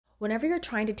Whenever you're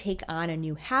trying to take on a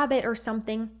new habit or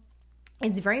something,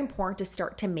 it's very important to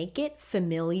start to make it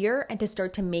familiar and to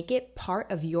start to make it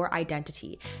part of your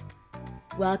identity.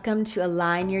 Welcome to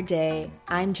Align Your Day.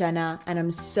 I'm Jenna, and I'm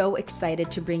so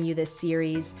excited to bring you this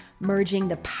series, merging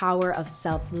the power of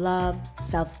self-love,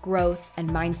 self-growth, and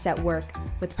mindset work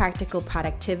with practical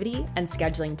productivity and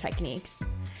scheduling techniques.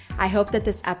 I hope that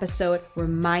this episode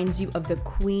reminds you of the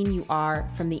queen you are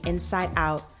from the inside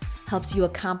out, helps you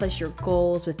accomplish your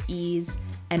goals with ease,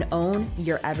 and own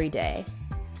your everyday.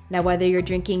 Now, whether you're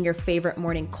drinking your favorite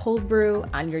morning cold brew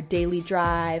on your daily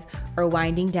drive or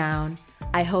winding down,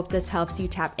 I hope this helps you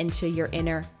tap into your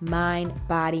inner mind,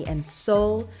 body, and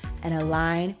soul and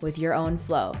align with your own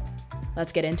flow.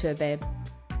 Let's get into it, babe.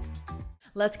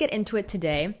 Let's get into it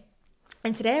today.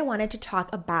 And today I wanted to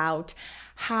talk about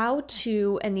how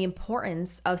to and the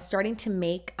importance of starting to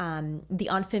make the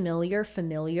unfamiliar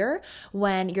familiar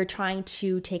when you're trying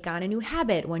to take on a new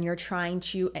habit, when you're trying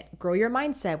to grow your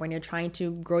mindset, when you're trying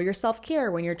to grow your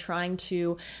self-care, when you're trying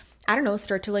to,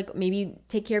 start to maybe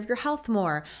take care of your health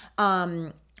more,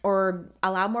 or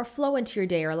allow more flow into your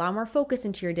day or allow more focus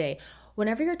into your day.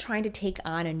 Whenever you're trying to take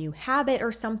on a new habit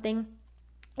or something,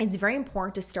 it's very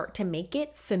important to start to make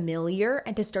it familiar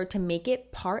and to start to make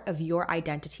it part of your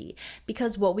identity,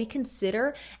 because what we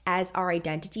consider as our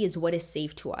identity is what is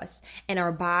safe to us. And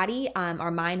our body,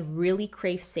 our mind really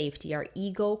craves safety. Our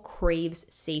ego craves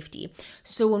safety.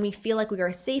 So when we feel like we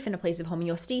are safe in a place of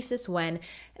homeostasis, when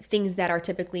things that are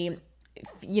typically,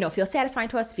 feel satisfying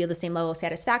to us, feel the same level of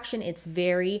satisfaction, it's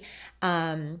very,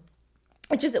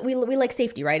 it's just we like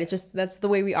safety, right? It's just that's the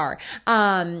way we are.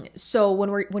 So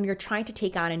when you're trying to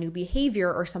take on a new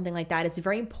behavior or something like that, it's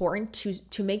very important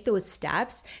to make those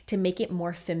steps to make it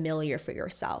more familiar for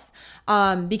yourself.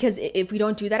 Because if we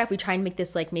don't do that, if we try and make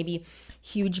this maybe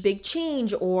huge big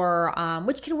change or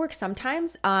which can work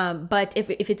sometimes, but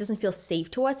if it doesn't feel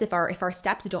safe to us, if our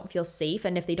steps don't feel safe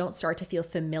and if they don't start to feel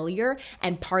familiar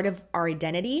and part of our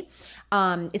identity,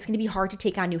 it's going to be hard to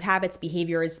take on new habits,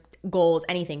 behaviors, goals,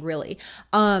 anything really.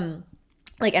 And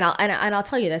I'll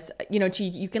tell you this,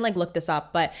 you can look this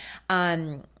up, but I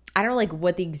don't know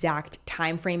what the exact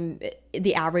time frame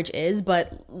the average is,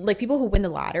 but people who win the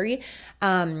lottery,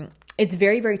 it's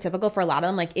very, very typical for a lot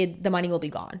of them. The money will be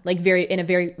gone, in a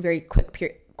very, very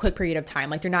quick period of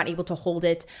time. They're not able to hold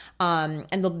it,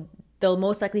 and they'll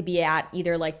most likely be at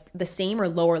either the same or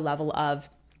lower level of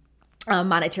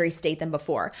monetary state than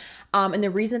before. And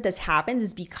the reason that this happens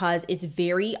is because it's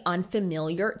very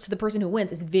unfamiliar. So the person who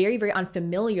wins is very, very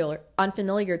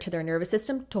unfamiliar to their nervous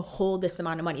system to hold this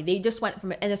amount of money. They just went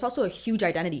from, and there's also a huge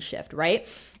identity shift, right?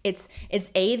 It's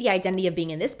the identity of being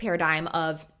in this paradigm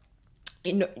of,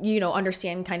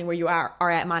 understanding kind of where you are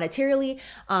at monetarily,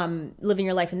 living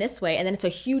your life in this way. And then it's a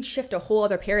huge shift, a whole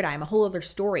other paradigm, a whole other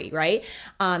story, right?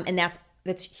 And that's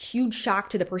huge shock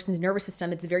to the person's nervous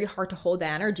system. It's very hard to hold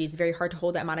that energy. It's very hard to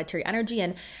hold that monetary energy.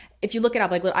 And if you look it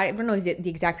up, I don't know the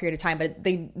exact period of time, but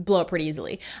they blow up pretty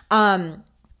easily.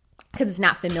 Because it's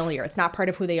not familiar. It's not part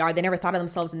of who they are. They never thought of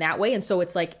themselves in that way. And so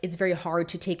it's very hard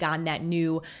to take on that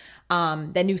new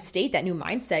state, that new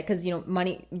mindset. Because,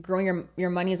 money, growing your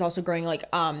money is also growing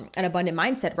an abundant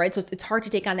mindset, right? So it's hard to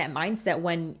take on that mindset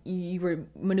when you were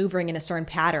maneuvering in a certain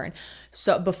pattern.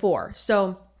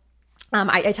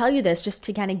 I tell you this just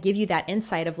to kind of give you that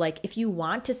insight of if you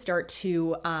want to start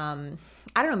to,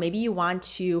 maybe you want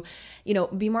to,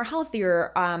 be more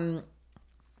healthier,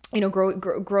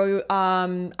 grow,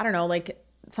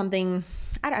 something.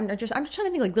 I'm just trying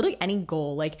to think literally any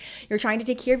goal. You're trying to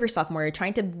take care of yourself more. You're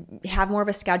trying to have more of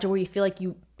a schedule where you feel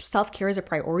self-care is a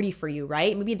priority for you,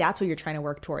 right? Maybe that's what you're trying to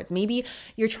work towards. Maybe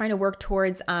you're trying to work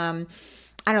towards,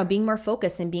 being more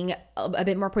focused and being a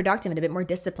bit more productive and a bit more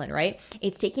disciplined, right?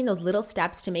 It's taking those little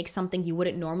steps to make something you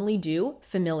wouldn't normally do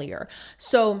familiar.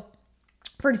 So,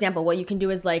 for example, what you can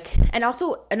do is and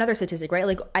also another statistic,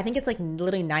 right? I think it's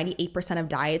literally 98% of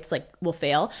diets will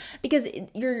fail because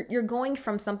you're going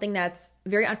from something that's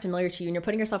very unfamiliar to you and you're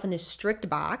putting yourself in this strict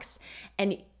box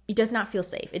and it does not feel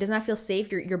safe. It does not feel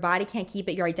safe. Your body can't keep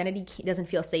it. Your identity doesn't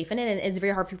feel safe in it. And it's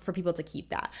very hard for people to keep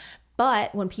that.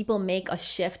 But when people make a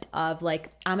shift of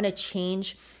I'm going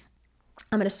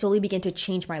to slowly begin to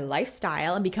change my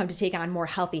lifestyle and to take on more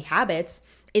healthy habits,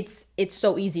 it's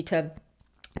so easy to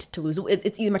lose.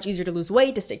 It's much easier to lose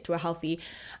weight, to stick to a healthy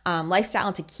lifestyle,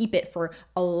 and to keep it for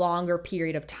a longer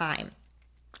period of time.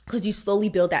 Because you slowly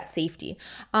build that safety.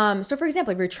 So for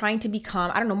example, if you're trying to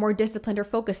become, more disciplined or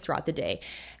focused throughout the day,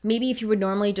 maybe if you would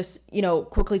normally just,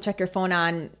 quickly check your phone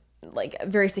on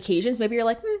various occasions, maybe you're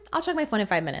I'll check my phone in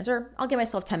 5 minutes, or I'll give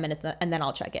myself 10 minutes and then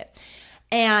I'll check it.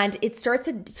 And it starts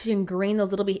to ingrain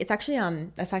those little, it's actually,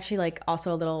 that's actually like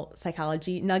also a little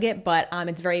psychology nugget, but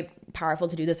it's very powerful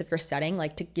to do this if you're studying,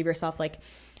 like to give yourself like,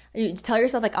 you tell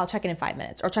yourself like, I'll check it in 5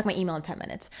 minutes or check my email in 10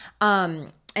 minutes.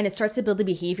 And it starts to build the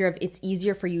behavior of it's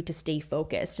easier for you to stay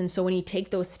focused. And so when you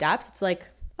take those steps, it's like,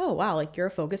 oh, wow, like you're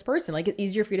a focused person. Like it's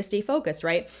easier for you to stay focused,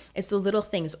 right? It's those little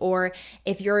things. Or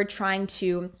if you're trying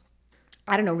to,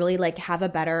 I don't know, really like have a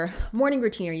better morning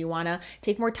routine, or you want to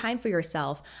take more time for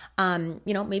yourself,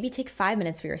 maybe take 5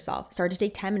 minutes for yourself, start to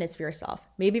take 10 minutes for yourself.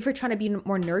 Maybe if you're trying to be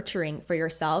more nurturing for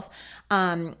yourself,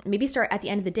 maybe start at the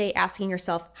end of the day asking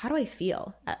yourself, how do I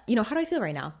feel? How do I feel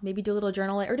right now? Maybe do a little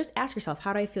journaling, or just ask yourself,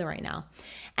 how do I feel right now?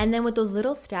 And then with those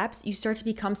little steps, you start to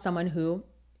become someone who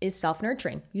is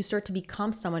self-nurturing. You start to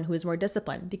become someone who is more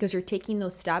disciplined because you're taking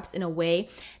those steps in a way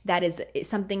that is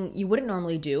something you wouldn't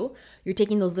normally do. You're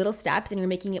taking those little steps and you're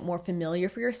making it more familiar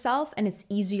for yourself, and it's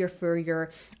easier for your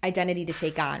identity to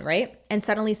take on, right? And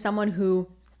suddenly someone who,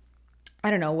 I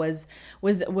don't know, was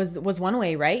one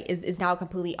way, right? Is now a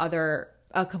completely other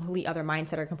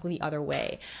mindset or a completely other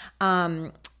way.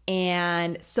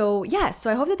 And so,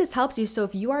 so I hope that this helps you. So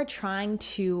if you are trying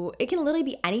to, it can literally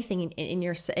be anything in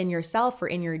yourself or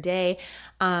in your day.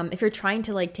 If you're trying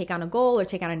to like take on a goal or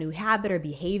take on a new habit or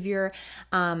behavior,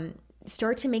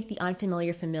 start to make the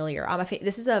unfamiliar familiar.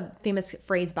 This is a famous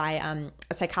phrase by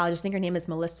a psychologist. I think her name is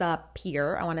Melissa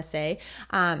Peer, I want to say,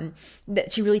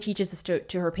 that she really teaches this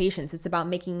to her patients. It's about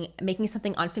making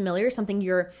something unfamiliar, something if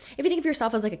you think of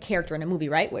yourself as like a character in a movie,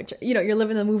 right? Which, you're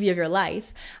living the movie of your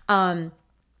life.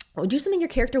 Do something your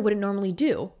character wouldn't normally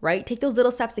do, right? Take those little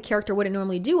steps the character wouldn't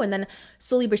normally do. And then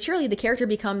slowly but surely, the character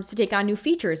becomes to take on new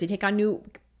features. They take on new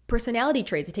personality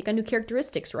traits. They take on new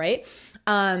characteristics, right?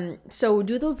 So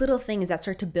do those little things that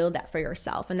start to build that for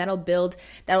yourself. And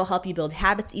that'll help you build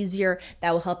habits easier.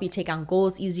 That will help you take on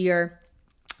goals easier.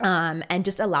 And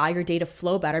just allow your day to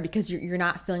flow better because you're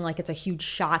not feeling like it's a huge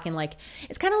shock. And like,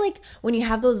 it's kind of like when you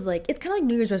have those, like, it's kind of like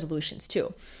New Year's resolutions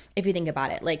too, if you think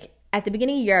about it. Like at the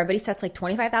beginning of the year, everybody sets like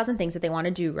 25,000 things that they want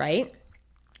to do, right?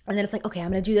 And then it's like, okay,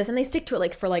 I'm going to do this. And they stick to it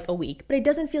like for like a week, but it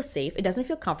doesn't feel safe. It doesn't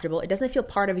feel comfortable. It doesn't feel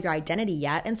part of your identity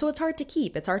yet. And so it's hard to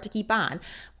keep. It's hard to keep on.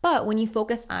 But when you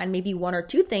focus on maybe one or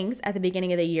two things at the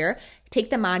beginning of the year, take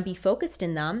them on, be focused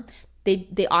in them,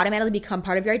 they automatically become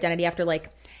part of your identity after like,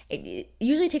 it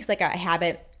usually takes like a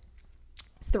habit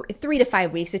 3 to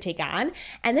 5 weeks to take on,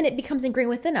 and then it becomes ingrained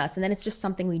within us, and then it's just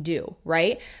something we do,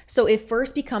 right? So it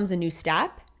first becomes a new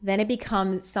step, then it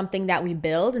becomes something that we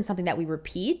build and something that we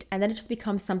repeat, and then it just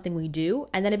becomes something we do,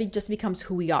 and then it just becomes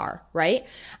who we are, right?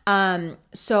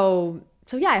 So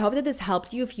yeah, I hope that this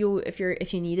helped you if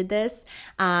you needed this,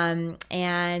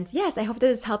 and yes, I hope that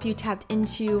this helped you tap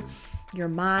into your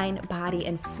mind, body,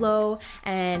 and flow,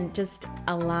 and just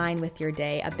align with your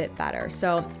day a bit better.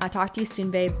 So I'll talk to you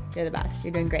soon, babe. You're the best.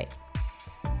 You're doing great.